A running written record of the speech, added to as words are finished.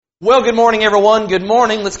Well, good morning, everyone. Good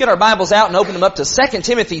morning. Let's get our Bibles out and open them up to 2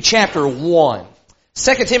 Timothy chapter 1.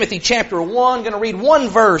 2 Timothy chapter 1, going to read one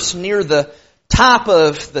verse near the top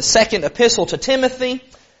of the second epistle to Timothy.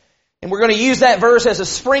 And we're going to use that verse as a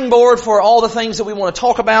springboard for all the things that we want to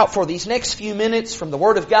talk about for these next few minutes from the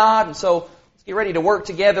Word of God. And so let's get ready to work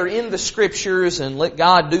together in the Scriptures and let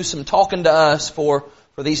God do some talking to us for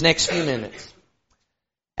these next few minutes.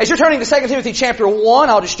 As you're turning to 2 Timothy chapter 1,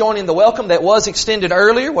 I'll just join in the welcome that was extended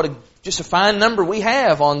earlier. Just a fine number we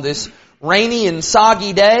have on this rainy and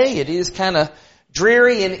soggy day. It is kind of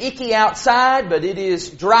dreary and icky outside, but it is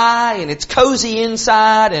dry and it's cozy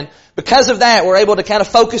inside. And because of that, we're able to kind of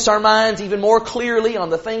focus our minds even more clearly on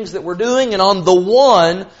the things that we're doing and on the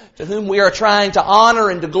one to whom we are trying to honor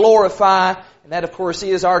and to glorify. And that, of course,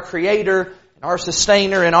 is our Creator, our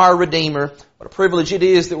Sustainer, and our Redeemer. What a privilege it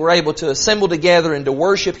is that we're able to assemble together and to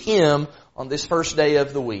worship Him on this first day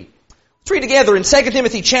of the week. Let's read together in 2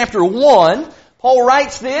 Timothy chapter 1. Paul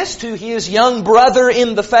writes this to his young brother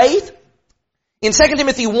in the faith. In 2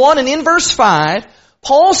 Timothy 1 and in verse 5,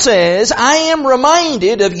 Paul says, I am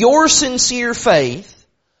reminded of your sincere faith,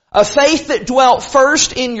 a faith that dwelt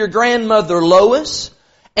first in your grandmother Lois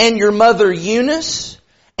and your mother Eunice,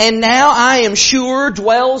 and now I am sure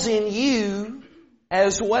dwells in you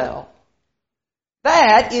as well.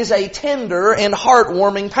 That is a tender and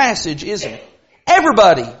heartwarming passage, isn't it?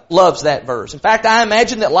 Everybody loves that verse. In fact, I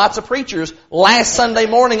imagine that lots of preachers last Sunday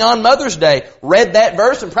morning on Mother's Day read that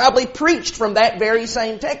verse and probably preached from that very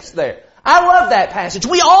same text there. I love that passage.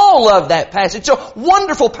 We all love that passage. It's a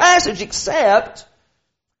wonderful passage except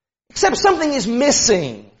something is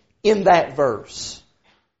missing in that verse.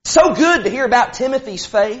 So good to hear about Timothy's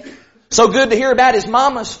faith. So good to hear about his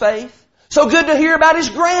mama's faith. So good to hear about his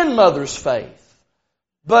grandmother's faith.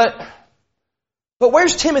 But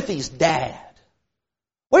where's Timothy's dad?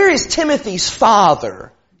 Where is Timothy's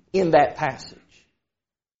father in that passage?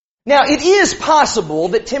 Now, it is possible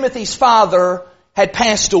that Timothy's father had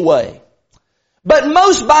passed away. But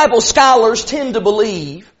most Bible scholars tend to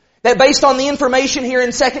believe that based on the information here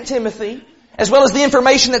in 2 Timothy, as well as the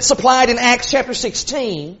information that's supplied in Acts chapter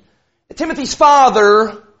 16, that Timothy's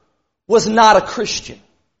father was not a Christian.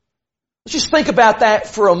 Let's just think about that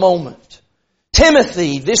for a moment.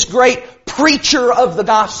 Timothy, this great preacher of the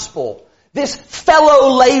gospel, this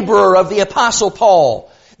fellow laborer of the Apostle Paul,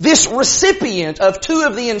 this recipient of two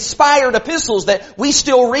of the inspired epistles that we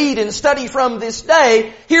still read and study from this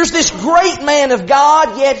day, here's this great man of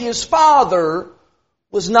God, yet his father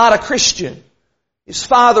was not a Christian. His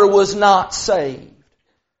father was not saved.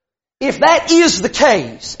 If that is the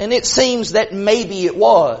case, and it seems that maybe it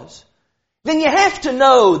was, then you have to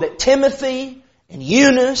know that Timothy and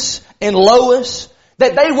Eunice and Lois,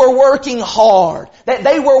 that they were working hard, that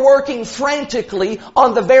they were working frantically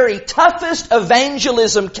on the very toughest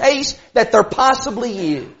evangelism case that there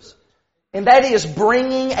possibly is. And that is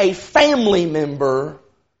bringing a family member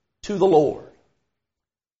to the Lord.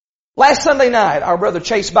 Last Sunday night, our brother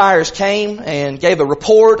Chase Byers came and gave a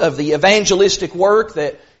report of the evangelistic work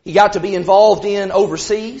that he got to be involved in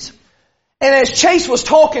overseas. And as Chase was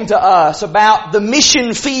talking to us about the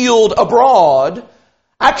mission field abroad,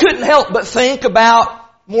 I couldn't help but think about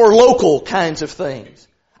more local kinds of things.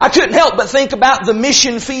 I couldn't help but think about the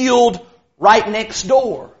mission field right next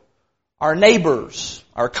door. Our neighbors,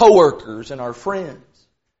 our coworkers, and our friends.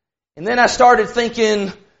 And then I started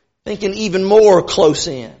thinking even more close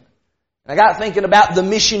in. I got thinking about the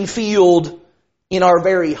mission field in our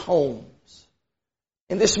very homes.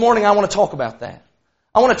 And this morning I want to talk about that.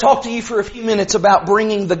 I want to talk to you for a few minutes about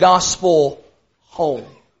bringing the gospel home.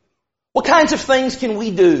 What kinds of things can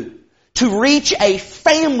we do to reach a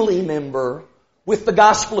family member with the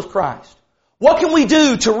gospel of Christ? What can we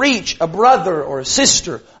do to reach a brother or a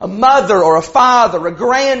sister, a mother or a father, a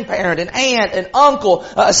grandparent, an aunt, an uncle,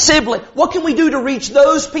 a sibling? What can we do to reach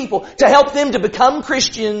those people to help them to become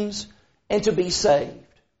Christians and to be saved?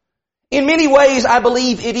 In many ways, I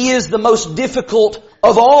believe it is the most difficult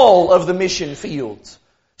of all of the mission fields.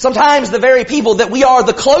 Sometimes the very people that we are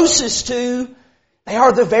the closest to, they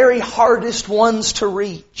are the very hardest ones to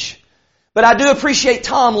reach. But I do appreciate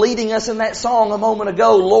Tom leading us in that song a moment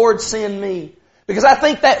ago, Lord Send Me. Because I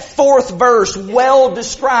think that fourth verse well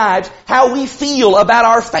describes how we feel about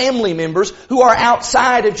our family members who are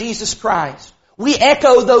outside of Jesus Christ. We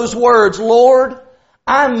echo those words, Lord,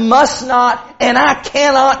 I must not and I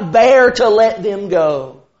cannot bear to let them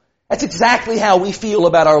go. That's exactly how we feel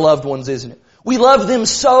about our loved ones, isn't it? We love them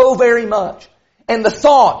so very much. And the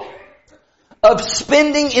thought of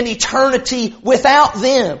spending an eternity without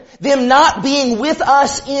them not being with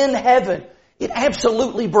us in heaven, it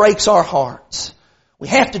absolutely breaks our hearts. We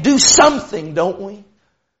have to do something, don't we?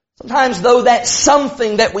 Sometimes, though, that's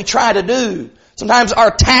something that we try to do. Sometimes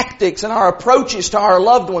our tactics and our approaches to our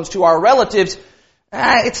loved ones, to our relatives,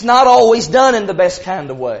 it's not always done in the best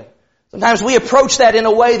kind of way. Sometimes we approach that in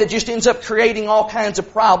a way that just ends up creating all kinds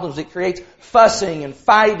of problems. It creates fussing and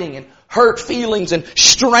fighting and hurt feelings and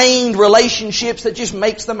strained relationships that just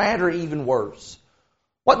makes the matter even worse.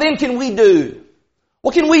 What then can we do?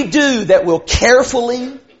 What can we do that will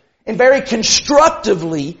carefully and very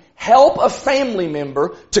constructively help a family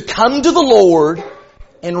member to come to the Lord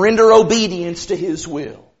and render obedience to His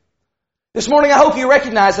will? This morning I hope you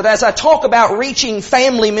recognize that as I talk about reaching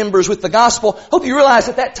family members with the gospel, I hope you realize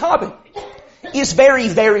that that topic is very,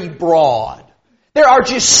 very broad. There are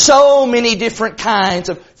just so many different kinds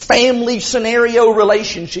of family scenario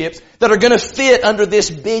relationships that are going to fit under this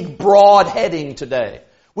big, broad heading today.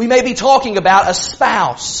 We may be talking about a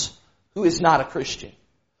spouse who is not a Christian.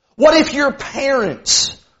 What if your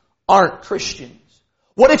parents aren't Christians?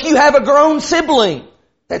 What if you have a grown sibling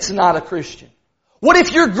that's not a Christian? What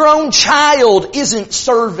if your grown child isn't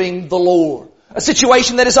serving the Lord? A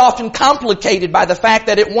situation that is often complicated by the fact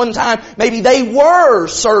that at one time maybe they were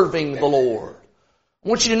serving the Lord. I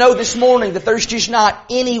want you to know this morning that there's just not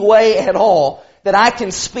any way at all that I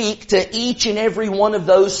can speak to each and every one of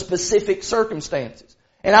those specific circumstances.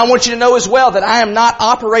 And I want you to know as well that I am not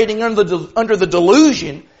operating under the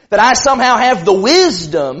delusion that I somehow have the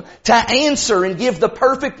wisdom to answer and give the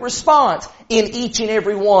perfect response in each and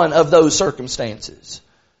every one of those circumstances.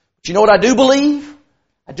 But you know what I do believe?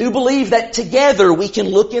 I do believe that together we can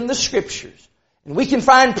look in the Scriptures and we can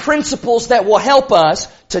find principles that will help us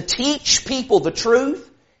to teach people the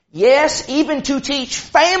truth. Yes, even to teach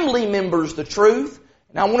family members the truth.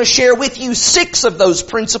 And I want to share with you 6 of those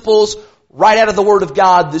principles right out of the Word of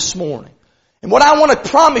God this morning. And what I want to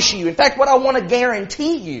promise you, in fact, what I want to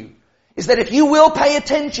guarantee you, is that if you will pay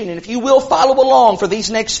attention and if you will follow along for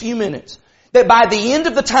these next few minutes, that by the end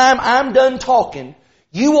of the time I'm done talking,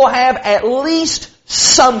 you will have at least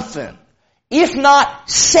something, if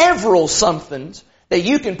not several somethings, that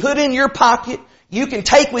you can put in your pocket, you can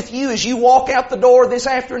take with you as you walk out the door this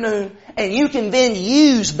afternoon, and you can then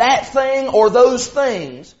use that thing or those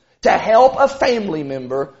things to help a family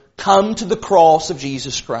member come to the cross of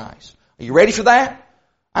Jesus Christ. Are you ready for that?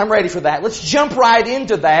 I'm ready for that. Let's jump right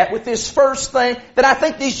into that with this first thing that I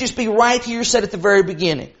think needs to just be right here said at the very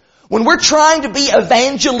beginning. When we're trying to be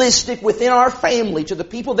evangelistic within our family to the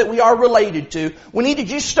people that we are related to, we need to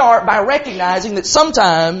just start by recognizing that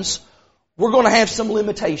sometimes we're going to have some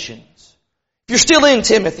limitations. If you're still in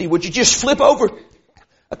Timothy, would you just flip over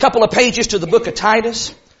a couple of pages to the book of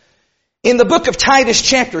Titus? In the book of Titus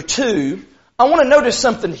chapter 2, I want to notice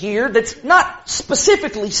something here that's not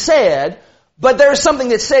specifically said, but there is something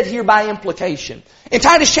that's said here by implication. In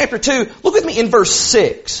Titus chapter 2, look with me in verse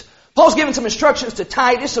 6. Paul's giving some instructions to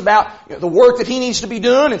Titus about the work that he needs to be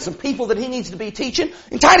doing and some people that he needs to be teaching.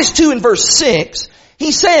 In Titus 2 in verse 6,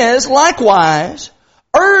 he says, likewise,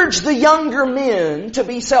 urge the younger men to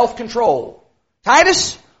be self-controlled.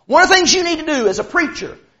 Titus, one of the things you need to do as a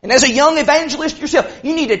preacher and as a young evangelist yourself,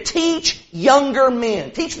 you need to teach younger men.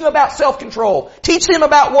 Teach them about self-control. Teach them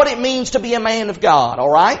about what it means to be a man of God, all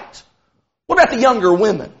right? What about the younger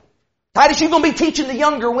women? Titus, you're going to be teaching the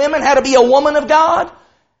younger women how to be a woman of God?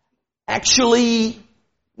 Actually,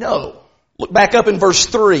 no. Look back up in verse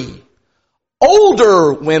 3.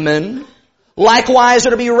 Older women likewise are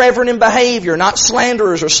to be reverent in behavior, not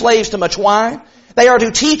slanderers or slaves to much wine. They are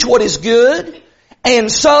to teach what is good,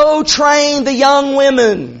 and so train the young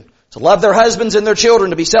women to love their husbands and their children,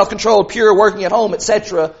 to be self-controlled, pure, working at home,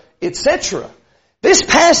 etc., etc. This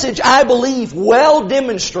passage, I believe, well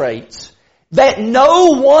demonstrates that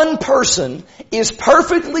no one person is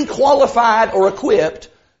perfectly qualified or equipped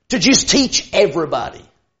to just teach everybody.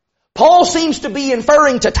 Paul seems to be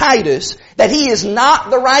inferring to Titus that he is not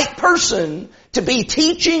the right person to be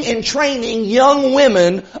teaching and training young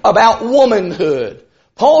women about womanhood.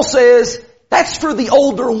 Paul says that's for the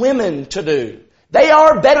older women to do. They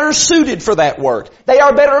are better suited for that work. They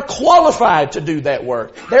are better qualified to do that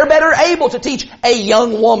work. They're better able to teach a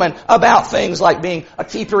young woman about things like being a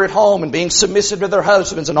keeper at home and being submissive to their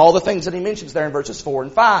husbands and all the things that he mentions there in verses 4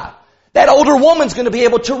 and 5. That older woman's going to be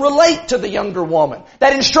able to relate to the younger woman.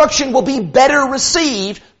 That instruction will be better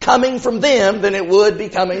received coming from them than it would be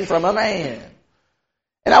coming from a man.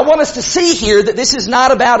 And I want us to see here that this is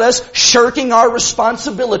not about us shirking our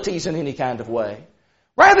responsibilities in any kind of way.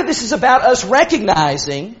 Rather, this is about us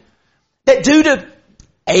recognizing that due to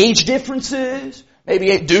age differences,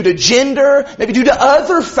 maybe due to gender, maybe due to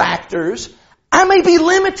other factors, I may be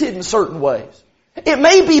limited in certain ways. It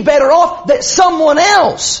may be better off that someone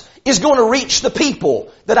else is going to reach the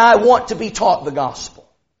people that I want to be taught the gospel.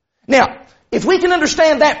 Now, if we can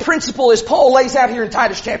understand that principle as Paul lays out here in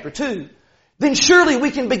Titus chapter 2, then surely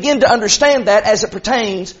we can begin to understand that as it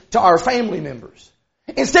pertains to our family members.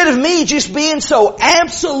 Instead of me just being so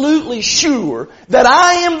absolutely sure that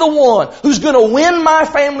I am the one who's going to win my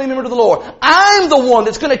family member to the Lord, I'm the one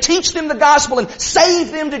that's going to teach them the gospel and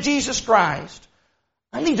save them to Jesus Christ,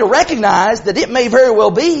 I need to recognize that it may very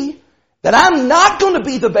well be that I'm not going to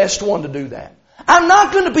be the best one to do that. I'm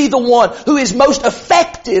not going to be the one who is most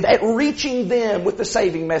effective at reaching them with the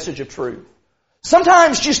saving message of truth.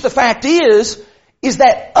 Sometimes just the fact is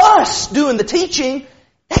that us doing the teaching,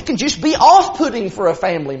 that can just be off-putting for a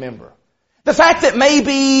family member. The fact that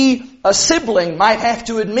maybe a sibling might have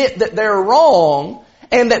to admit that they're wrong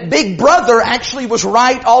and that big brother actually was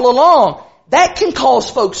right all along, that can cause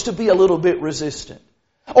folks to be a little bit resistant.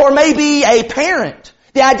 Or maybe a parent.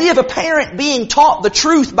 The idea of a parent being taught the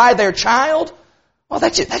truth by their child, well,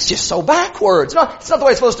 that's just so backwards. No, it's not the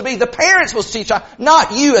way it's supposed to be. The parent's supposed to teach,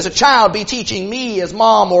 not you as a child be teaching me as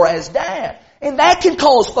mom or as dad. And that can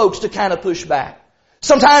cause folks to kind of push back.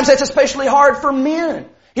 Sometimes that's especially hard for men.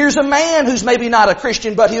 Here's a man who's maybe not a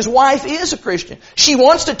Christian, but his wife is a Christian. She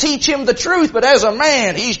wants to teach him the truth, but as a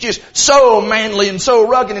man, he's just so manly and so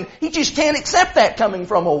rugged, and he just can't accept that coming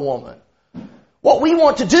from a woman. What we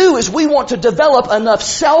want to do is we want to develop enough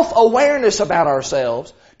self-awareness about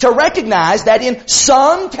ourselves to recognize that in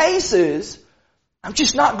some cases, I'm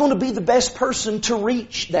just not going to be the best person to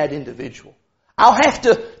reach that individual. I'll have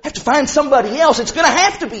to find somebody else. It's going to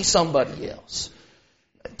have to be somebody else.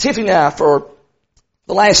 Tiffany and I, for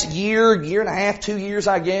the last year and a half, 2 years,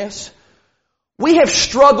 I guess, we have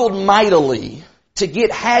struggled mightily to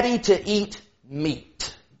get Hattie to eat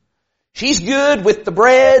meat. She's good with the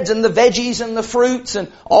breads and the veggies and the fruits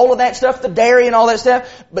and all of that stuff, the dairy and all that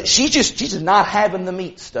stuff, but she's just not having the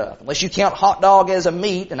meat stuff, unless you count hot dog as a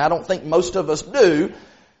meat, and I don't think most of us do.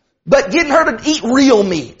 But getting her to eat real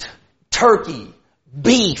meat, turkey,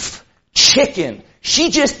 beef, chicken,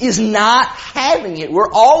 she just is not having it.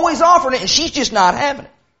 We're always offering it, and she's just not having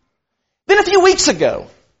it. Then a few weeks ago,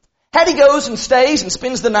 Hattie goes and stays and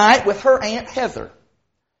spends the night with her Aunt Heather.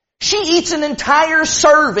 She eats an entire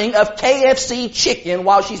serving of KFC chicken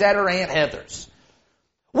while she's at her Aunt Heather's.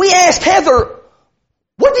 We asked Heather,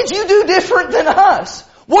 what did you do different than us?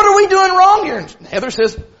 What are we doing wrong here? And Heather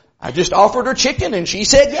says, I just offered her chicken, and she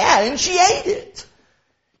said yeah, and she ate it.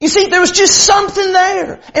 You see, there was just something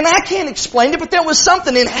there. And I can't explain it, but there was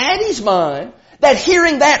something in Hattie's mind that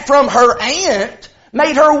hearing that from her aunt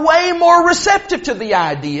made her way more receptive to the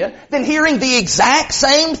idea than hearing the exact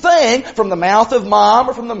same thing from the mouth of mom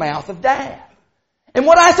or from the mouth of dad. And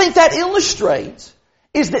what I think that illustrates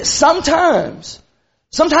is that sometimes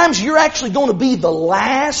you're actually going to be the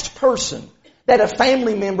last person that a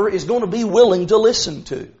family member is going to be willing to listen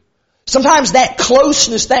to. Sometimes that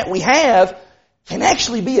closeness that we have can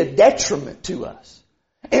actually be a detriment to us.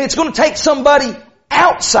 And it's going to take somebody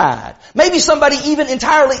outside, maybe somebody even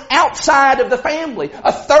entirely outside of the family,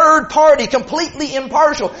 a third party, completely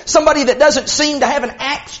impartial, somebody that doesn't seem to have an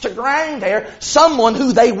axe to grind there, someone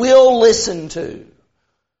who they will listen to.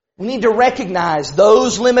 We need to recognize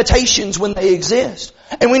those limitations when they exist.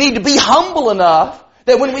 And we need to be humble enough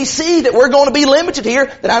that when we see that we're going to be limited here,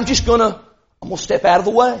 that I'm going to step out of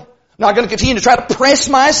the way. I'm not going to continue to try to press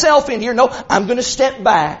myself in here. No, I'm going to step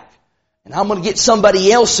back. And I'm going to get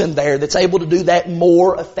somebody else in there that's able to do that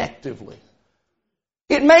more effectively.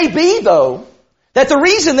 It may be, though, that the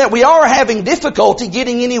reason that we are having difficulty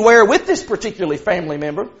getting anywhere with this particular family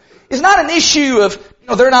member is not an issue of,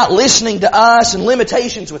 they're not listening to us and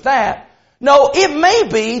limitations with that. No, it may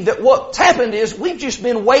be that what's happened is we've just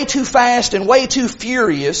been way too fast and way too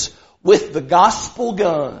furious with the gospel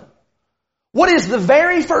gun. What is the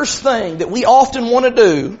very first thing that we often want to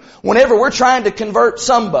do whenever we're trying to convert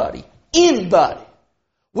somebody? Anybody.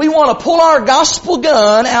 We want to pull our gospel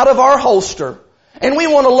gun out of our holster and we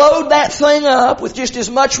want to load that thing up with just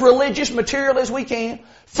as much religious material as we can.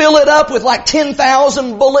 Fill it up with like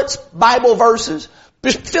 10,000 bullets, Bible verses.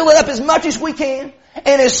 Just fill it up as much as we can.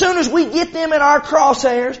 And as soon as we get them in our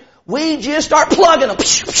crosshairs, we just start plugging them.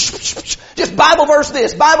 Just Bible verse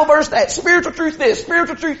this, Bible verse that, spiritual truth this,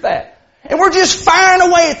 spiritual truth that. And we're just firing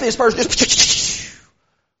away at this person.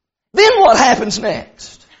 Then what happens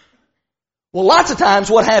next? Well, lots of times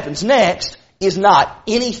what happens next is not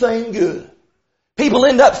anything good. People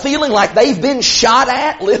end up feeling like they've been shot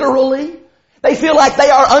at, literally. They feel like they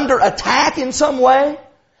are under attack in some way.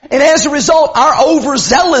 And as a result, our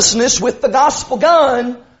overzealousness with the gospel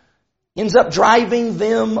gun ends up driving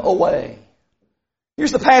them away.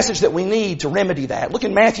 Here's the passage that we need to remedy that. Look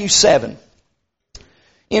in Matthew 7.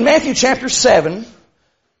 In Matthew chapter 7,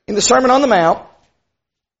 in the Sermon on the Mount,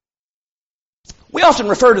 We often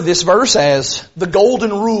refer to this verse as the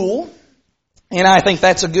golden rule, and I think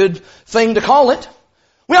that's a good thing to call it.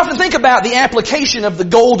 We often think about the application of the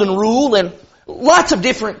golden rule in lots of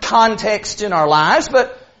different contexts in our lives,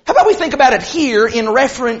 but how about we think about it here in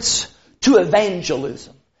reference to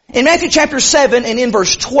evangelism? In Matthew chapter 7 and in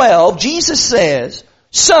verse 12, Jesus says,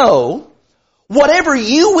 "So, whatever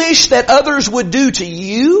you wish that others would do to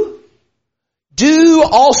you, do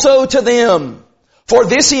also to them. For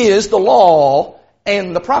this is the law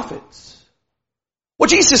and the prophets." What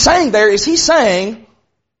Jesus is saying there is He's saying,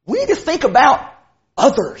 we need to think about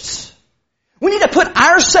others. We need to put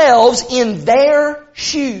ourselves in their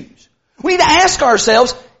shoes. We need to ask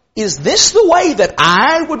ourselves, is this the way that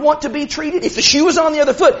I would want to be treated? If the shoe was on the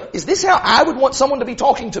other foot, is this how I would want someone to be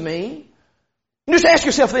talking to me? And just ask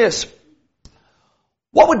yourself this.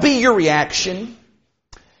 What would be your reaction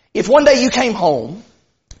if one day you came home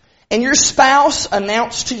and your spouse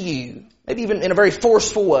announced to you, maybe even in a very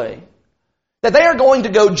forceful way, that they are going to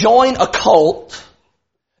go join a cult,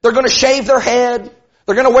 they're going to shave their head,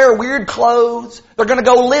 they're going to wear weird clothes, they're going to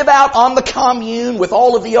go live out on the commune with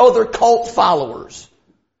all of the other cult followers?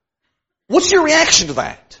 What's your reaction to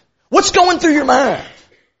that? What's going through your mind?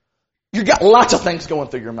 You've got lots of things going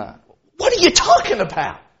through your mind. What are you talking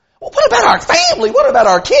about? Well, what about our family? What about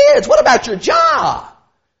our kids? What about your job?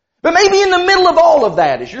 But maybe in the middle of all of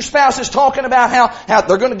that, as your spouse is talking about how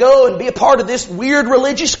they're going to go and be a part of this weird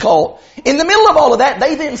religious cult, in the middle of all of that,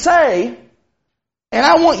 they then say, and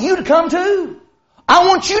I want you to come too. I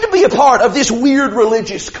want you to be a part of this weird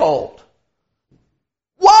religious cult.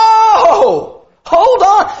 Whoa! Hold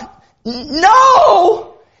on.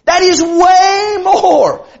 No! That is way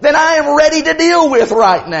more than I am ready to deal with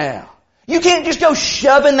right now. You can't just go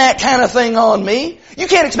shoving that kind of thing on me. You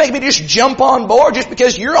can't expect me to just jump on board just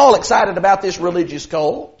because you're all excited about this religious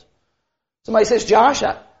cult. Somebody says, "Josh,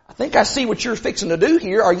 I think I see what you're fixing to do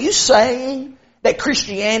here. Are you saying that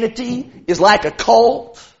Christianity is like a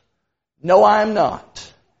cult?" No, I'm not.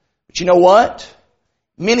 But you know what?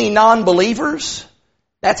 Many non-believers,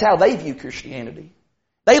 that's how they view Christianity.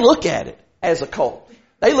 They look at it as a cult.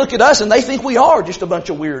 They look at us and they think we are just a bunch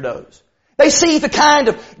of weirdos. They see the kind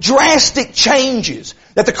of drastic changes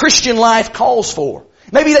that the Christian life calls for.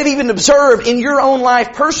 Maybe they've even observed in your own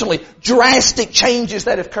life personally drastic changes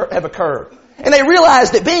that have occurred. And they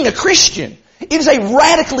realize that being a Christian, it is a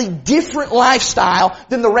radically different lifestyle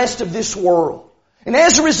than the rest of this world. And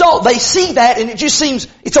as a result, they see that and it just seems,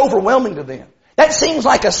 it's overwhelming to them. That seems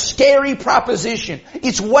like a scary proposition.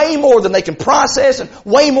 It's way more than they can process and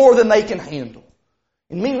way more than they can handle.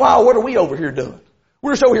 And meanwhile, what are we over here doing?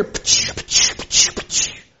 We're just over here,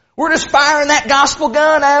 we're just firing that gospel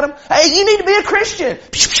gun at them. Hey, you need to be a Christian.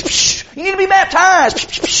 You need to be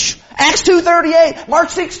baptized. Acts 2:38, Mark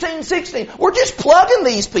 16:16. We're just plugging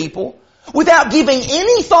these people without giving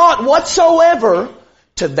any thought whatsoever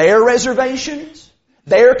to their reservations,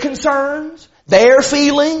 their concerns, their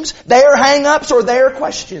feelings, their hang-ups, or their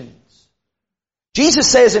questions. Jesus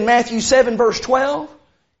says in Matthew 7 verse 12,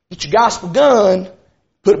 get your gospel gun,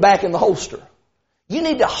 put it back in the holster. You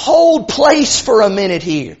need to hold place for a minute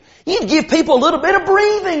here. You need to give people a little bit of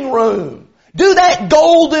breathing room. Do that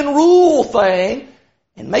golden rule thing,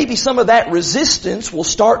 and maybe some of that resistance will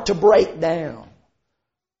start to break down.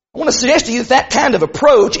 I want to suggest to you that kind of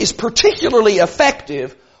approach is particularly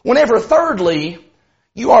effective whenever, thirdly,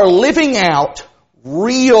 you are living out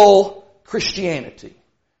real Christianity.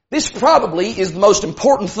 This probably is the most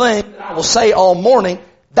important thing that I will say all morning.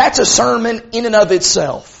 That's a sermon in and of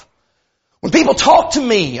itself. When people talk to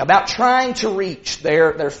me about trying to reach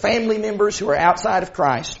their family members who are outside of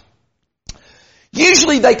Christ,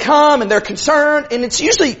 usually they come and they're concerned, and it's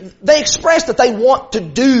usually they express that they want to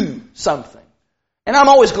do something. And I'm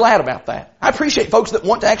always glad about that. I appreciate folks that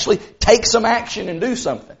want to actually take some action and do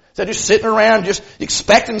something. So just sitting around just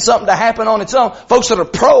expecting something to happen on its own. Folks that are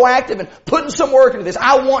proactive and putting some work into this.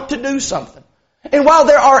 I want to do something. And while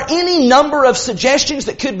there are any number of suggestions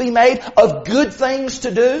that could be made of good things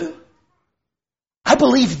to do, I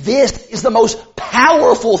believe this is the most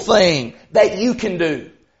powerful thing that you can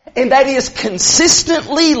do. And that is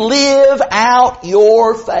consistently live out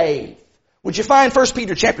your faith. Would you find 1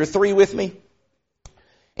 Peter chapter 3 with me?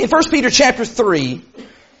 In 1 Peter chapter 3,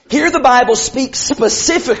 here the Bible speaks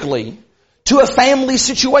specifically to a family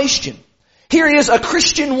situation. Here is a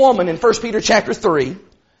Christian woman in 1 Peter chapter 3,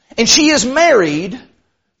 and she is married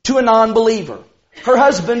to a non-believer. Her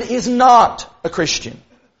husband is not a Christian.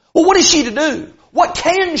 Well, what is she to do? What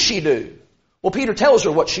can she do? Well, Peter tells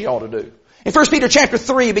her what she ought to do. In 1 Peter chapter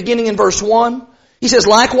 3, beginning in verse 1, he says,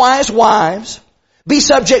 "Likewise, wives, be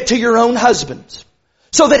subject to your own husbands,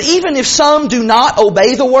 so that even if some do not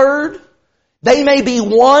obey the word, they may be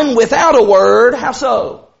won without a word. How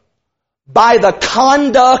so? By the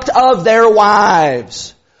conduct of their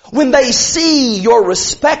wives. When they see your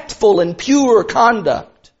respectful and pure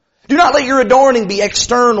conduct. Do not let your adorning be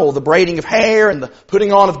external, the braiding of hair and the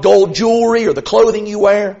putting on of gold jewelry or the clothing you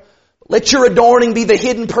wear. Let your adorning be the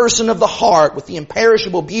hidden person of the heart with the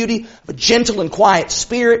imperishable beauty of a gentle and quiet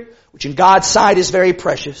spirit, which in God's sight is very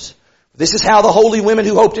precious. This is how the holy women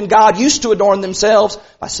who hoped in God used to adorn themselves,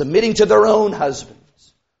 by submitting to their own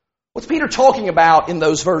husbands. What's Peter talking about in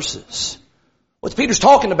those verses? What Peter's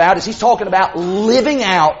talking about is he's talking about living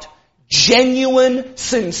out genuine,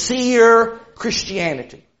 sincere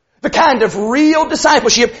Christianity. The kind of real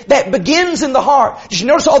discipleship that begins in the heart. Did you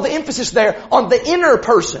notice all the emphasis there on the inner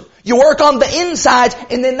person? You work on the insides,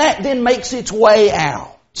 and then that then makes its way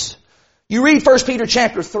out. You read 1 Peter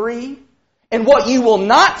chapter 3, and what you will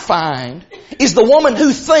not find is the woman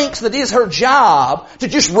who thinks that it is her job to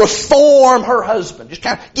just reform her husband. Just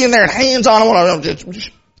kind of get in there and hands on him,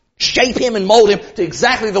 just shape him and mold him to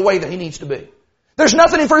exactly the way that he needs to be. There's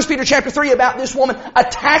nothing in 1 Peter chapter 3 about this woman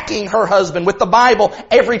attacking her husband with the Bible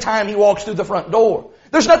every time he walks through the front door.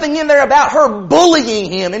 There's nothing in there about her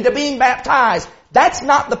bullying him into being baptized. That's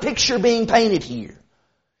not the picture being painted here.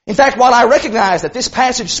 In fact, while I recognize that this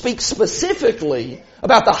passage speaks specifically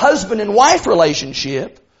about the husband and wife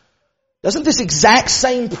relationship, doesn't this exact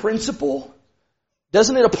same principle,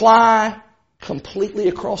 doesn't it apply completely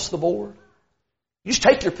across the board? You just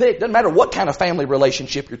take your pick. Doesn't matter what kind of family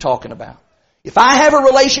relationship you're talking about. If I have a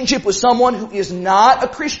relationship with someone who is not a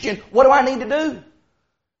Christian, what do I need to do?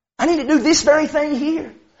 I need to do this very thing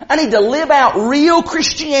here. I need to live out real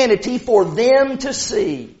Christianity for them to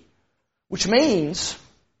see. Which means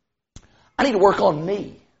I need to work on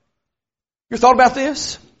me. You ever thought about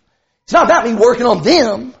this? It's not about me working on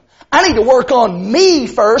them. I need to work on me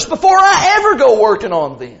first before I ever go working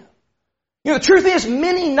on them. You know, the truth is,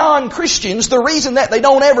 many non-Christians, the reason that they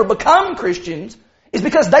don't ever become Christians is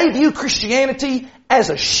because they view Christianity as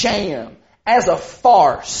a sham, as a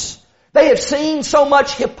farce. They have seen so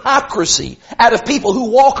much hypocrisy out of people who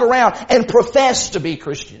walk around and profess to be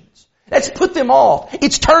Christians. That's put them off.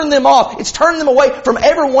 It's turned them off. It's turned them away from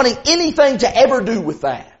ever wanting anything to ever do with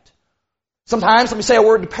that. Sometimes, let me say a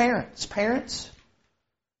word to parents. Parents,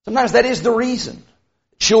 sometimes that is the reason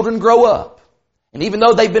children grow up. And even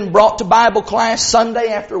though they've been brought to Bible class Sunday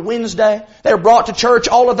after Wednesday, they're brought to church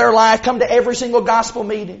all of their life, come to every single gospel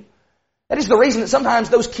meeting. That is the reason that sometimes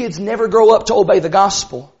those kids never grow up to obey the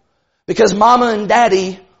gospel. Because mama and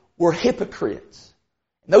daddy were hypocrites.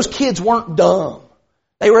 And those kids weren't dumb.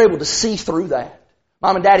 They were able to see through that.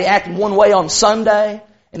 Mom and daddy acting one way on Sunday,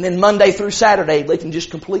 and then Monday through Saturday, looking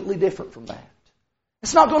just completely different from that.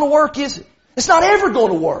 It's not going to work, is it? It's not ever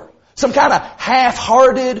going to work. Some kind of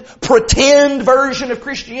half-hearted, pretend version of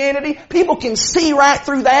Christianity. People can see right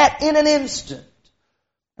through that in an instant.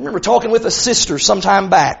 I remember talking with a sister some time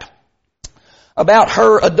back about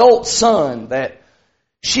her adult son that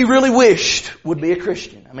she really wished would be a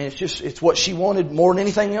Christian. I mean, it's what she wanted more than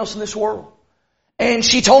anything else in this world. And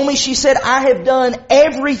she told me, she said, I have done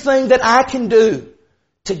everything that I can do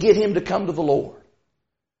to get him to come to the Lord.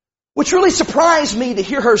 Which really surprised me to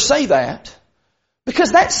hear her say that.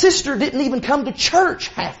 Because that sister didn't even come to church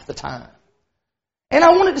half the time. And I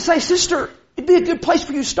wanted to say, sister, it'd be a good place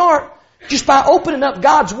for you to start just by opening up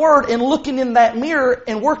God's Word and looking in that mirror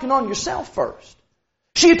and working on yourself first.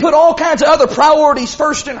 She had put all kinds of other priorities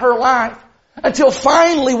first in her life until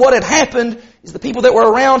finally what had happened is the people that were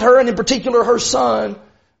around her, and in particular her son,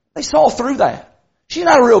 they saw through that. She's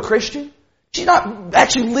not a real Christian. She's not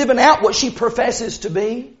actually living out what she professes to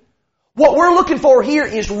be. What we're looking for here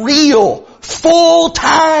is real,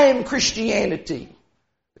 full-time Christianity.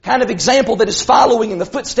 The kind of example that is following in the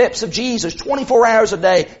footsteps of Jesus 24 hours a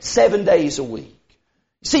day, 7 days a week.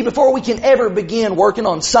 You see, before we can ever begin working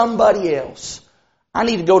on somebody else, I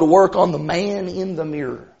need to go to work on the man in the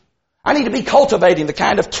mirror. I need to be cultivating the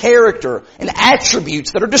kind of character and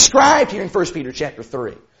attributes that are described here in 1 Peter chapter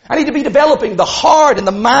 3. I need to be developing the heart and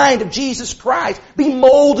the mind of Jesus Christ, be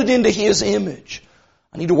molded into His image.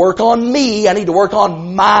 I need to work on me. I need to work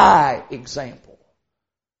on my example.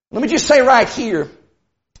 Let me just say right here,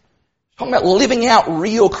 talking about living out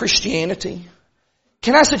real Christianity,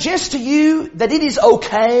 can I suggest to you that it is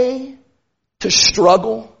okay to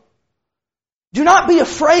struggle? Do not be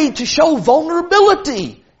afraid to show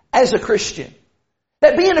vulnerability as a Christian.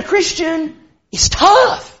 That being a Christian is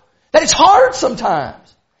tough. That it's hard sometimes.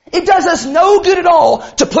 It does us no good at all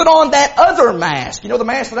to put on that other mask. You know the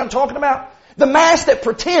mask that I'm talking about? The mask that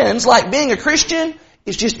pretends like being a Christian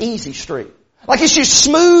is just easy street. Like it's just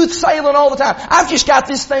smooth sailing all the time. I've just got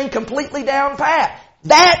this thing completely down pat.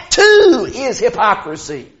 That too is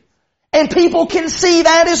hypocrisy. And people can see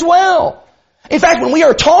that as well. In fact, when we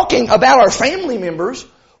are talking about our family members,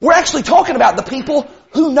 we're actually talking about the people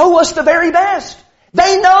who know us the very best.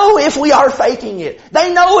 They know if we are faking it.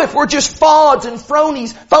 They know if we're just frauds and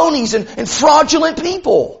phonies and fraudulent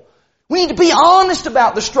people. We need to be honest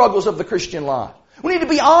about the struggles of the Christian life. We need to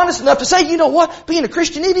be honest enough to say, you know what, being a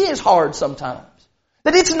Christian, it is hard sometimes.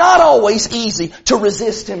 That it's not always easy to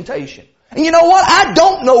resist temptation. And you know what, I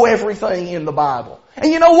don't know everything in the Bible.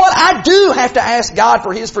 And you know what, I do have to ask God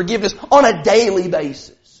for His forgiveness on a daily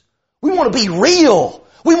basis. We want to be real.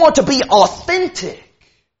 We want to be authentic.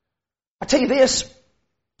 I tell you this,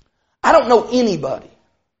 I don't know anybody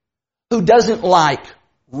who doesn't like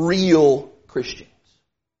real Christians.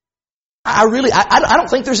 I don't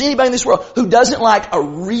think there's anybody in this world who doesn't like a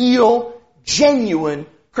real, genuine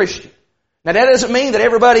Christian. Now that doesn't mean that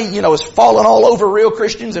everybody, is falling all over real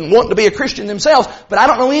Christians and wanting to be a Christian themselves, but I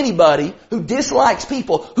don't know anybody who dislikes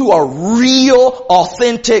people who are real,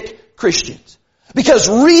 authentic Christians. Because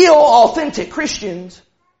real, authentic Christians,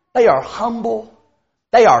 they are humble,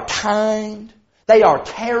 they are kind, they are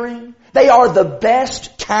caring, they are the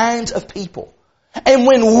best kinds of people. And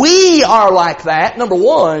when we are like that, number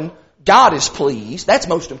one, God is pleased. That's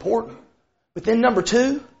most important. But then number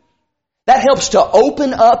two, that helps to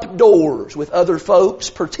open up doors with other folks,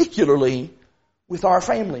 particularly with our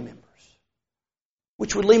family members.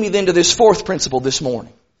 Which would lead me then to this fourth principle this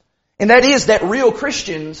morning. And that is that real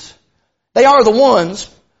Christians, they are the ones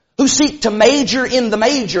who seek to major in the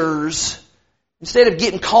majors instead of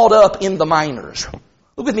getting caught up in the minors.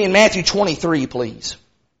 Look with me in Matthew 23, please.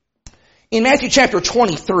 In Matthew chapter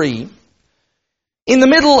 23, in the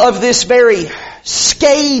middle of this very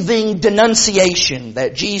scathing denunciation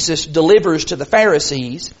that Jesus delivers to the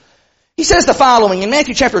Pharisees, He says the following in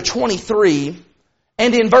Matthew chapter 23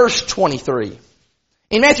 and in verse 23.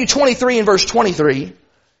 In Matthew 23 and verse 23,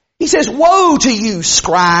 He says, "Woe to you,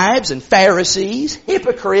 scribes and Pharisees,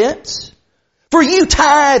 hypocrites! For you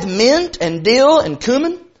tithe mint and dill and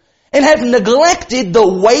cumin, and have neglected the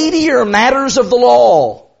weightier matters of the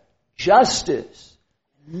law, justice,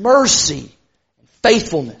 mercy, and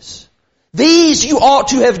faithfulness. These you ought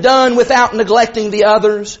to have done without neglecting the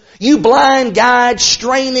others. You blind guides,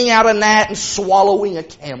 straining out a gnat and swallowing a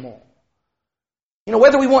camel."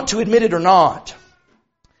 Whether we want to admit it or not,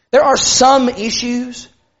 there are some issues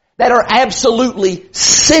that are absolutely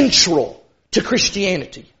central to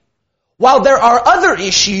Christianity, while there are other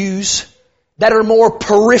issues that are more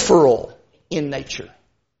peripheral in nature.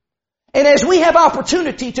 And as we have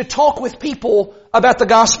opportunity to talk with people about the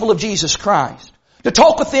gospel of Jesus Christ, to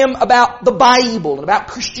talk with them about the Bible and about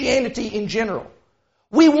Christianity in general,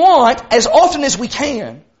 we want, as often as we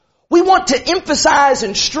can, we want to emphasize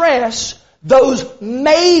and stress those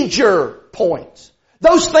major points.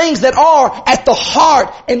 Those things that are at the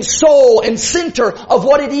heart and soul and center of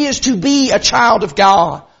what it is to be a child of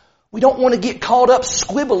God. We don't want to get caught up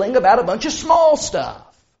squibbling about a bunch of small stuff.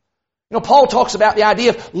 Paul talks about the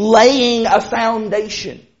idea of laying a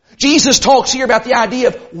foundation. Jesus talks here about the idea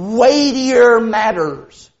of weightier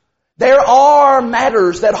matters. There are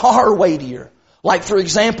matters that are weightier. Like, for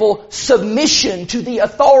example, submission to the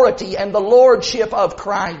authority and the lordship of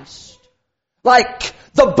Christ. Like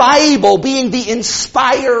the Bible being the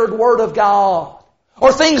inspired Word of God.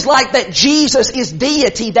 Or things like that Jesus is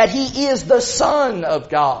deity, that He is the Son of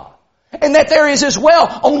God. And that there is as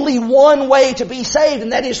well only one way to be saved,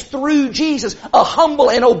 and that is through Jesus, a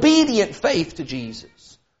humble and obedient faith to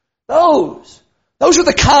Jesus. Those are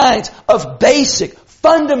the kinds of basic,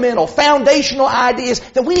 fundamental, foundational ideas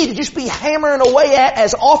that we need to just be hammering away at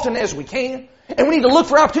as often as we can. And we need to look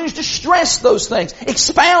for opportunities to stress those things,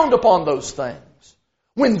 expound upon those things.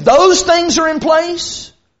 When those things are in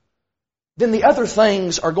place, then the other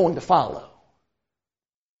things are going to follow.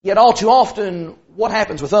 Yet all too often, what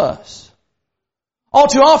happens with us? All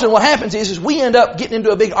too often what happens is we end up getting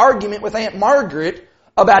into a big argument with Aunt Margaret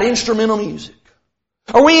about instrumental music.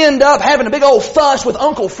 Or we end up having a big old fuss with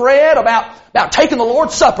Uncle Fred about taking the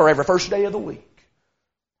Lord's Supper every first day of the week.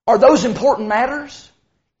 Are those important matters?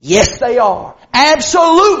 Yes, they are.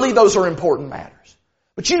 Absolutely those are important matters.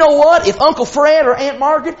 But you know what? If Uncle Fred or Aunt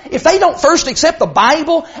Margaret, if they don't first accept the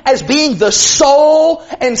Bible as being the sole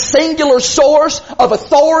and singular source of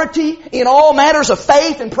authority in all matters of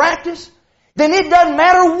faith and practice, then it doesn't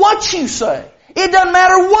matter what you say. It doesn't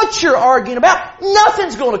matter what you're arguing about.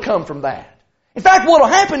 Nothing's going to come from that. In fact, what will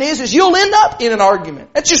happen is you'll end up in an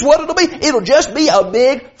argument. That's just what it'll be. It'll just be a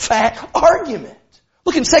big, fat argument.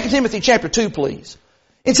 Look in 2 Timothy chapter 2, please.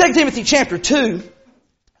 In 2 Timothy chapter 2,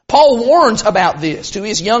 Paul warns about this to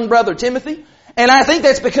his young brother Timothy, And I think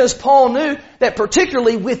that's because Paul knew that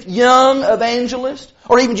particularly with young evangelists,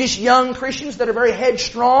 or even just young Christians that are very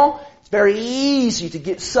headstrong, it's very easy to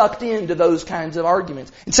get sucked into those kinds of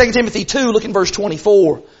arguments. In 2 Timothy 2, look in verse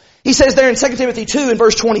 24. He says there in 2 Timothy 2 in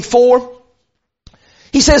verse 24,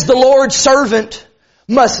 he says, the Lord's servant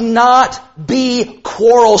must not be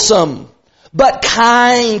quarrelsome, but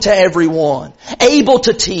kind to everyone, able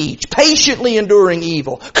to teach, patiently enduring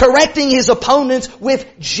evil, correcting his opponents with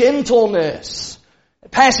gentleness. The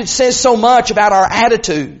passage says so much about our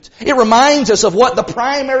attitudes. It reminds us of what the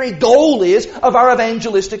primary goal is of our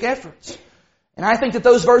evangelistic efforts. And I think that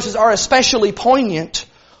those verses are especially poignant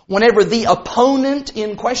whenever the opponent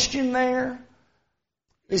in question there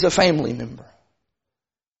is a family member.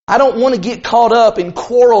 I don't want to get caught up in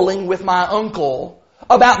quarreling with my uncle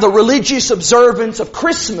about the religious observance of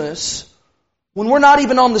Christmas when we're not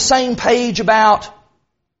even on the same page about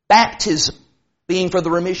baptism being for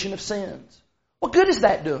the remission of sins. What good is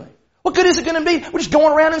that doing? What good is it going to be? We're just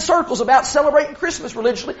going around in circles about celebrating Christmas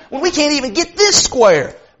religiously when we can't even get this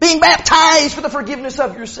square. Being baptized for the forgiveness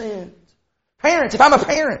of your sins. Parents, if I'm a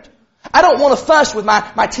parent, I don't want to fuss with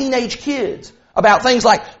my teenage kids about things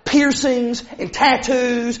like piercings and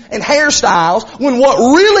tattoos and hairstyles when what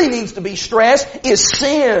really needs to be stressed is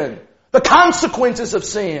sin. The consequences of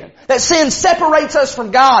sin. That sin separates us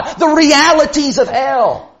from God. The realities of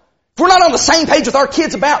hell. If we're not on the same page with our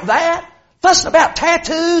kids about that, fussing about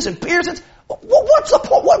tattoos and piercings, what's the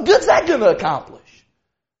point? What good's that going to accomplish?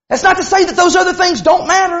 That's not to say that those other things don't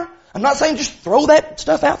matter. I'm not saying just throw that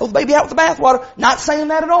stuff out, throw the baby out with the bathwater. Not saying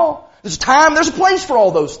that at all. There's a time, there's a place for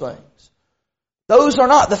all those things. Those are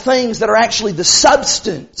not the things that are actually the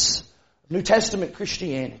substance of New Testament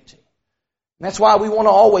Christianity. And that's why we want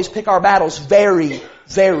to always pick our battles very,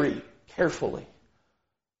 very carefully.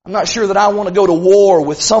 I'm not sure that I want to go to war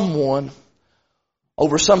with someone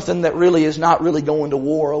over something that really is not really going to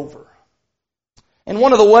war over. And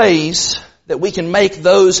one of the ways that we can make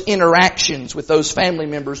those interactions with those family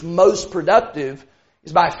members most productive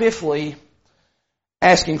is by, fifthly,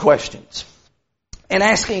 asking questions. And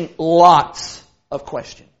asking lots of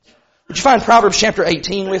questions. Would you find Proverbs chapter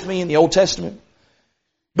 18 with me in the Old Testament?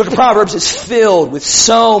 The book of Proverbs is filled with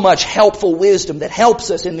so much helpful wisdom that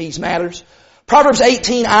helps us in these matters. Proverbs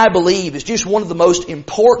 18, I believe, is just one of the most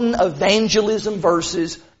important evangelism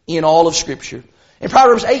verses in all of Scripture. In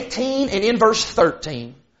Proverbs 18 and in verse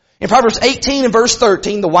 13, in Proverbs 18 and verse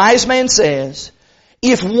 13, the wise man says,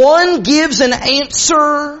 if one gives an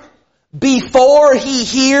answer before he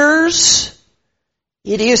hears,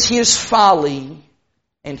 it is his folly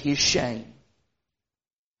and his shame.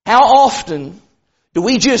 How often do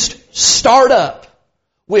we just start up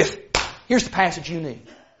with, here's the passage you need.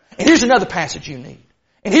 And here's another passage you need.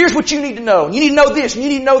 And here's what you need to know. And you need to know this and you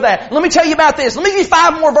need to know that. Let me tell you about this. Let me give you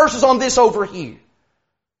 5 more verses on this over here.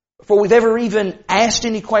 Before we've ever even asked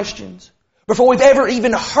any questions. Before we've ever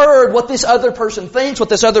even heard what this other person thinks, what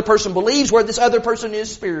this other person believes, where this other person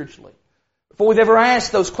is spiritually. Before we've ever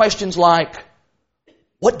asked those questions like,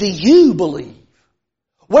 what do you believe?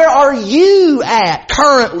 Where are you at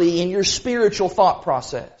currently in your spiritual thought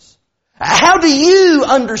process? How do you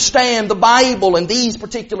understand the Bible and these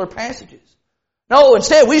particular passages? No,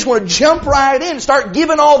 instead we just want to jump right in and start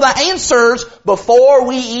giving all the answers before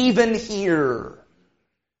we even hear.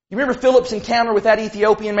 You remember Philip's encounter with that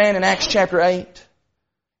Ethiopian man in Acts chapter 8?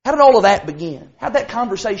 How did all of that begin? How did that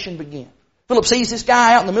conversation begin? Philip sees this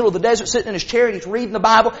guy out in the middle of the desert sitting in his chair and he's reading the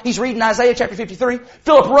Bible. He's reading Isaiah chapter 53.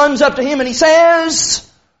 Philip runs up to him and he says,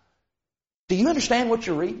 do you understand what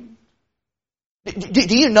you're reading?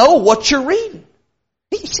 Do you know what you're reading?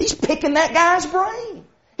 He's picking that guy's brain.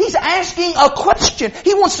 He's asking a question.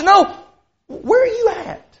 He wants to know, where are you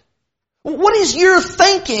at? What is your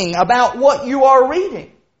thinking about what you are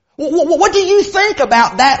reading? What do you think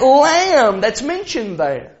about that lamb that's mentioned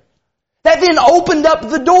there? That then opened up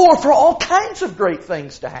the door for all kinds of great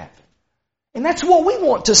things to happen. And that's what we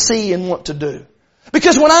want to see and want to do.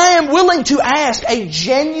 Because when I am willing to ask a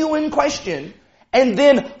genuine question and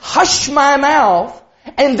then hush my mouth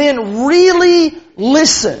and then really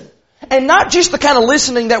listen, and not just the kind of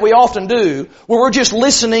listening that we often do, where we're just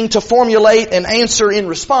listening to formulate an answer in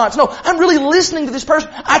response. No, I'm really listening to this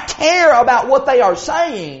person. I care about what they are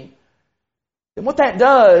saying. And what that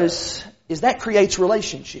does is that creates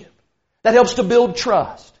relationship. That helps to build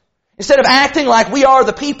trust. Instead of acting like we are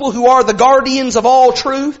the people who are the guardians of all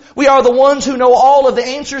truth, we are the ones who know all of the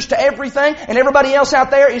answers to everything, and everybody else out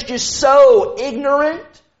there is just so ignorant.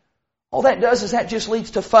 All that does is that just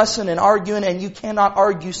leads to fussing and arguing, and you cannot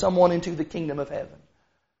argue someone into the kingdom of heaven.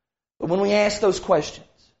 But when we ask those questions,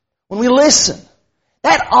 when we listen,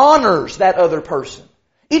 that honors that other person.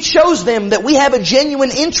 It shows them that we have a genuine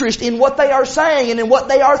interest in what they are saying and in what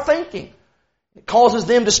they are thinking. It causes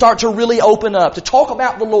them to start to really open up, to talk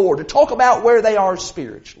about the Lord, to talk about where they are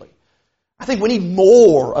spiritually. I think we need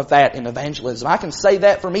more of that in evangelism. I can say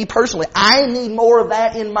that for me personally. I need more of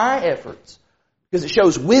that in my efforts because it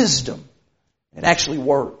shows wisdom. It actually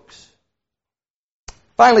works.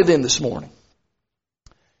 Finally then this morning,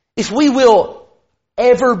 if we will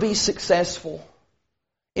ever be successful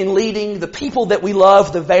in leading the people that we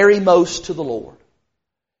love the very most to the Lord,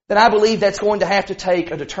 then I believe that's going to have to take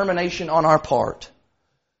a determination on our part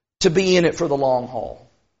to be in it for the long haul.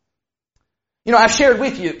 You know, I've shared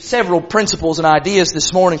with you several principles and ideas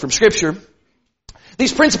this morning from Scripture.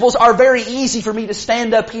 These principles are very easy for me to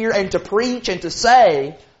stand up here and to preach and to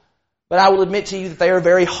say, but I will admit to you that they are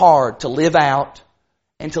very hard to live out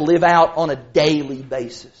and to live out on a daily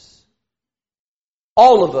basis.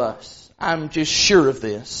 All of us, I'm just sure of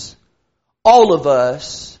this, all of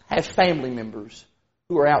us have family members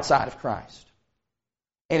who are outside of Christ.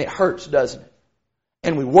 And it hurts, doesn't it?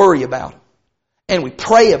 And we worry about it. And we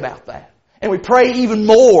pray about that. And we pray even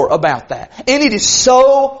more about that. And it is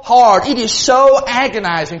so hard. It is so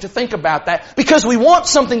agonizing to think about that because we want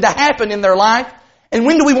something to happen in their life. And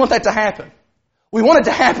when do we want that to happen? We want it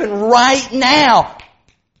to happen right now.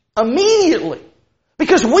 Immediately.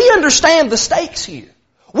 Because we understand the stakes here.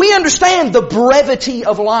 We understand the brevity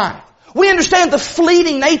of life. We understand the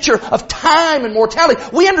fleeting nature of time and mortality.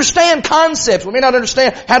 We understand concepts. We may not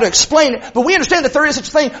understand how to explain it, but we understand that there is such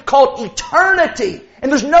a thing called eternity.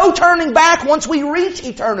 And there's no turning back once we reach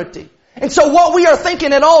eternity. And so what we are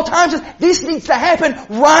thinking at all times is, this needs to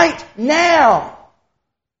happen right now.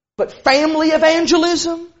 But family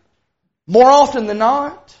evangelism, more often than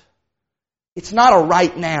not, it's not a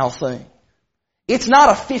right now thing. It's not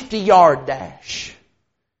a 50-yard dash.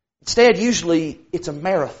 Instead, usually, it's a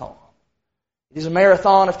marathon. It is a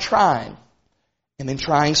marathon of trying, and then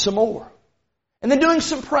trying some more. And then doing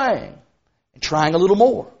some praying, and trying a little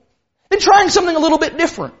more. Then trying something a little bit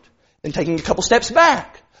different. Then taking a couple steps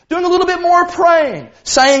back. Doing a little bit more praying.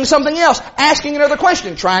 Saying something else. Asking another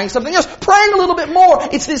question. Trying something else. Praying a little bit more.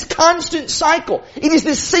 It's this constant cycle. It is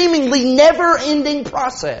this seemingly never-ending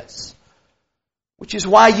process. Which is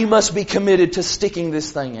why you must be committed to sticking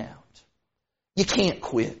this thing out. You can't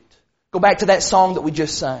quit. Go back to that song that we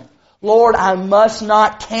just sang. Lord, I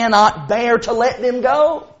cannot bear to let them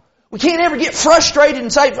go. We can't ever get frustrated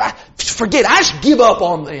and say, forget it. I just give up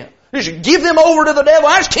on them. Just give them over to the devil.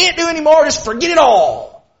 I just can't do anymore. Just forget it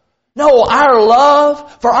all. No, our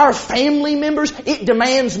love for our family members, it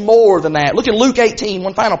demands more than that. Look at Luke 18,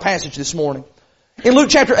 one final passage this morning. In Luke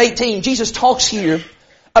chapter 18, Jesus talks here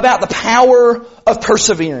about the power of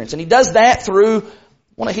perseverance. And He does that through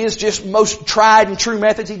one of His just most tried and true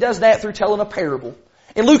methods. He does that through telling a parable.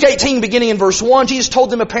 In Luke 18, beginning in verse 1, Jesus told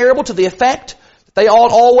them a parable to the effect that they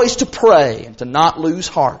ought always to pray and to not lose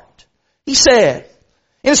heart. He said,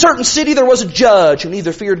 in a certain city there was a judge who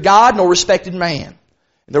neither feared God nor respected man.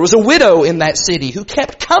 And there was a widow in that city who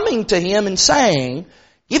kept coming to him and saying,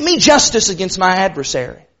 give me justice against my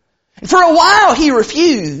adversary. And for a while he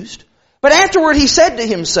refused, but afterward he said to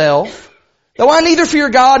himself, though I neither fear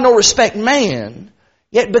God nor respect man,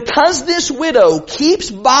 yet because this widow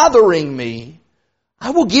keeps bothering me,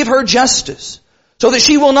 I will give her justice, so that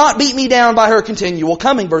she will not beat me down by her continual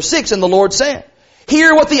coming. Verse 6, and the Lord said,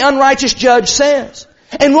 hear what the unrighteous judge says.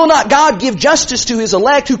 And will not God give justice to His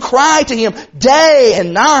elect who cry to Him day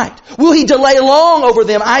and night? Will He delay long over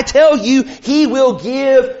them? I tell you, He will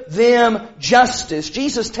give them justice.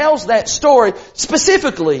 Jesus tells that story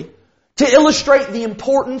specifically to illustrate the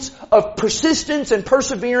importance of persistence and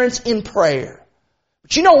perseverance in prayer.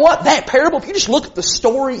 But you know what? That parable, if you just look at the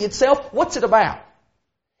story itself, what's it about?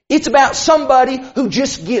 It's about somebody who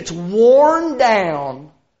just gets worn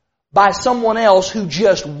down by someone else who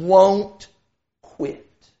just won't quit.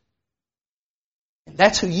 And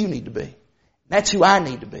that's who you need to be. That's who I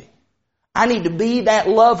need to be. I need to be that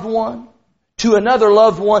loved one to another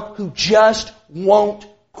loved one who just won't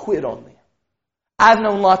quit on them. I've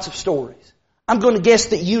known lots of stories. I'm going to guess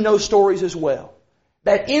that you know stories as well.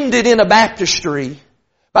 That ended in a baptistry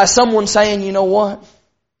by someone saying, you know what?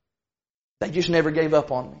 They just never gave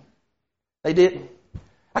up on me. They didn't.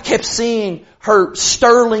 I kept seeing her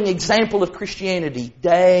sterling example of Christianity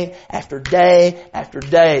day after day after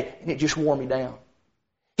day, and it just wore me down.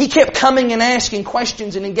 He kept coming and asking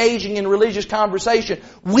questions and engaging in religious conversation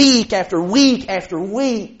week after week after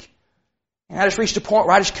week. And I just reached a point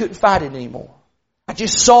where I just couldn't fight it anymore. I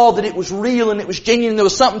just saw that it was real and it was genuine and there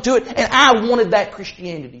was something to it, and I wanted that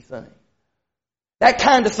Christianity thing. That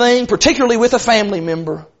kind of thing, particularly with a family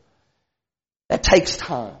member, that takes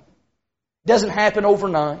time. It doesn't happen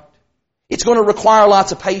overnight. It's going to require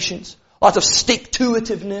lots of patience, lots of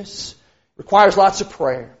stick-to-itiveness. It requires lots of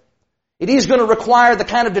prayer. It is going to require the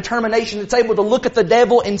kind of determination that's able to look at the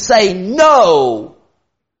devil and say no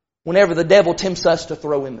whenever the devil tempts us to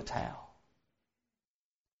throw in the towel.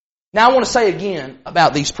 Now I want to say again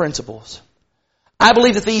about these principles. I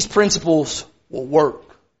believe that these principles will work.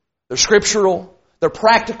 They're scriptural, they're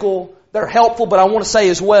practical, they're helpful, but I want to say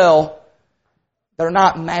as well, they're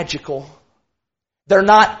not magical. They're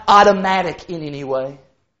not automatic in any way.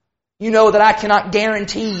 You know that I cannot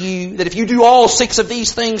guarantee you that if you do all 6 of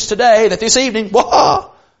these things today, that this evening,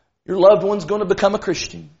 your loved one's going to become a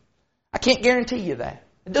Christian. I can't guarantee you that.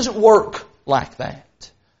 It doesn't work like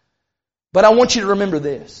that. But I want you to remember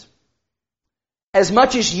this. As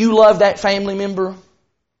much as you love that family member,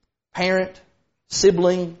 parent,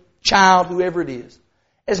 sibling, child, whoever it is,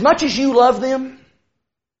 as much as you love them,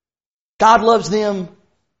 God loves them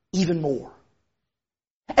even more.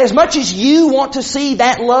 As much as you want to see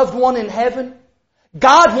that loved one in heaven,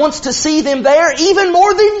 God wants to see them there even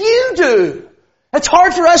more than you do. It's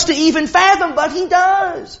hard for us to even fathom, but He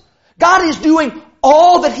does. God is doing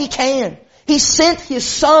all that He can. He sent His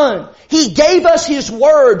Son. He gave us His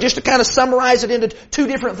Word, just to kind of summarize it into 2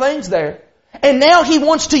 different things there. And now He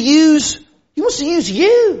wants to use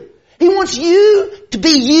you. He wants you to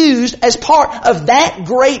be used as part of that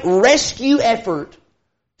great rescue effort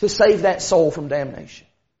to save that soul from damnation.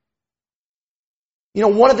 You know,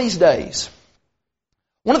 one of these days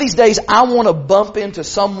I want to bump into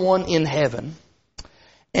someone in heaven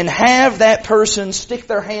and have that person stick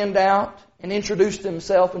their hand out and introduce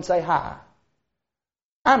themselves and say, "Hi,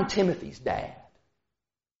 I'm Timothy's dad."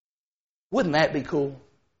 Wouldn't that be cool?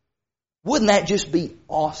 Wouldn't that just be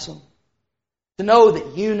awesome? To know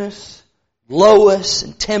that Eunice, Lois,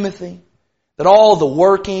 and Timothy, that all the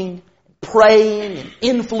working, praying, and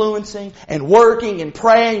influencing, and working, and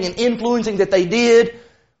praying, and influencing that they did,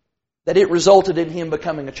 that it resulted in him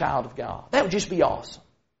becoming a child of God. That would just be awesome.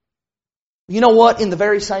 You know what? In the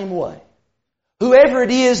very same way, whoever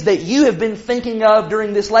it is that you have been thinking of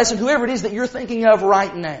during this lesson, whoever it is that you're thinking of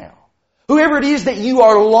right now, whoever it is that you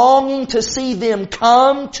are longing to see them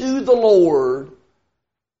come to the Lord,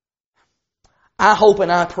 I hope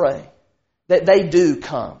and I pray that they do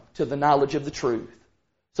come to the knowledge of the truth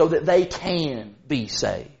so that they can be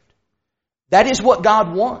saved. That is what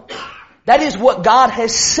God wants. That is what God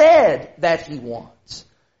has said that He wants.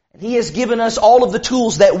 And He has given us all of the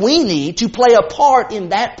tools that we need to play a part in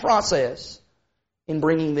that process in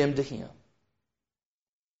bringing them to Him.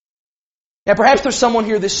 Now perhaps there's someone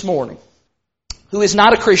here this morning who is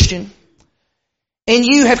not a Christian, and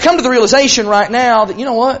you have come to the realization right now that, you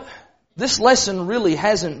know what? This lesson really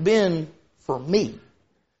hasn't been for me.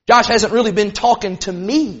 Josh hasn't really been talking to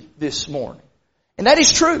me this morning. And that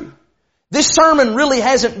is true. This sermon really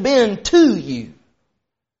hasn't been to you.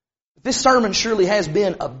 This sermon surely has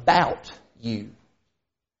been about you.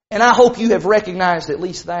 And I hope you have recognized at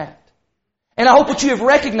least that. And I hope what you have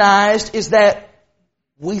recognized is that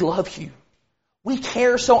we love you. We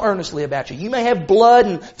care so earnestly about you. You may have blood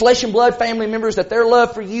and flesh and blood family members that their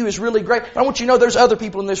love for you is really great. But I want you to know there's other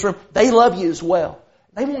people in this room. They love you as well.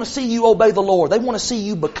 They want to see you obey the Lord. They want to see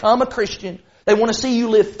you become a Christian. They want to see you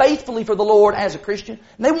live faithfully for the Lord as a Christian.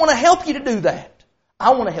 And they want to help you to do that.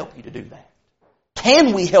 I want to help you to do that.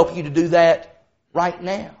 Can we help you to do that right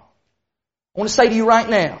now? I want to say to you right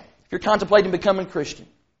now, if you're contemplating becoming a Christian,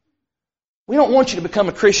 we don't want you to become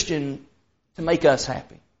a Christian to make us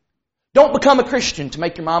happy. Don't become a Christian to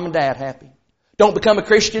make your mom and dad happy. Don't become a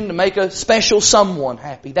Christian to make a special someone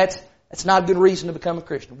happy. That's not a good reason to become a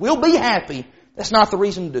Christian. We'll be happy. That's not the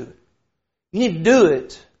reason to do it. You need to do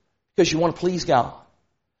it because you want to please God.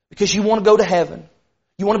 Because you want to go to heaven.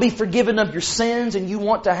 You want to be forgiven of your sins, and you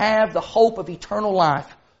want to have the hope of eternal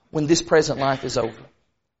life when this present life is over.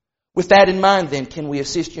 With that in mind, then, can we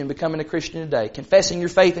assist you in becoming a Christian today? Confessing your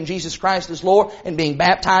faith in Jesus Christ as Lord and being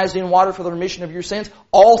baptized in water for the remission of your sins.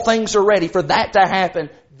 All things are ready for that to happen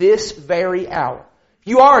this very hour. If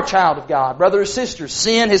you are a child of God, brother or sister,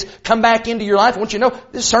 sin has come back into your life. I want you to know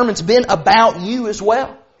this sermon's been about you as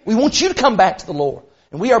well. We want you to come back to the Lord.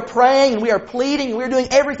 And we are praying and we are pleading and we are doing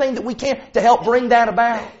everything that we can to help bring that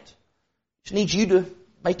about. Just need you to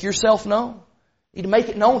make yourself known. Need to make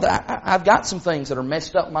it known that I've got some things that are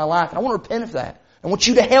messed up in my life, and I want to repent of that. I want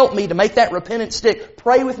you to help me to make that repentance stick.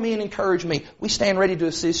 Pray with me and encourage me. We stand ready to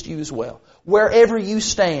assist you as well. Wherever you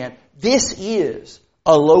stand, this is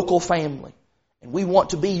a local family, and we want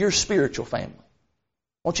to be your spiritual family.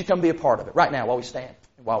 Won't you come be a part of it right now while we stand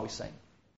and while we sing?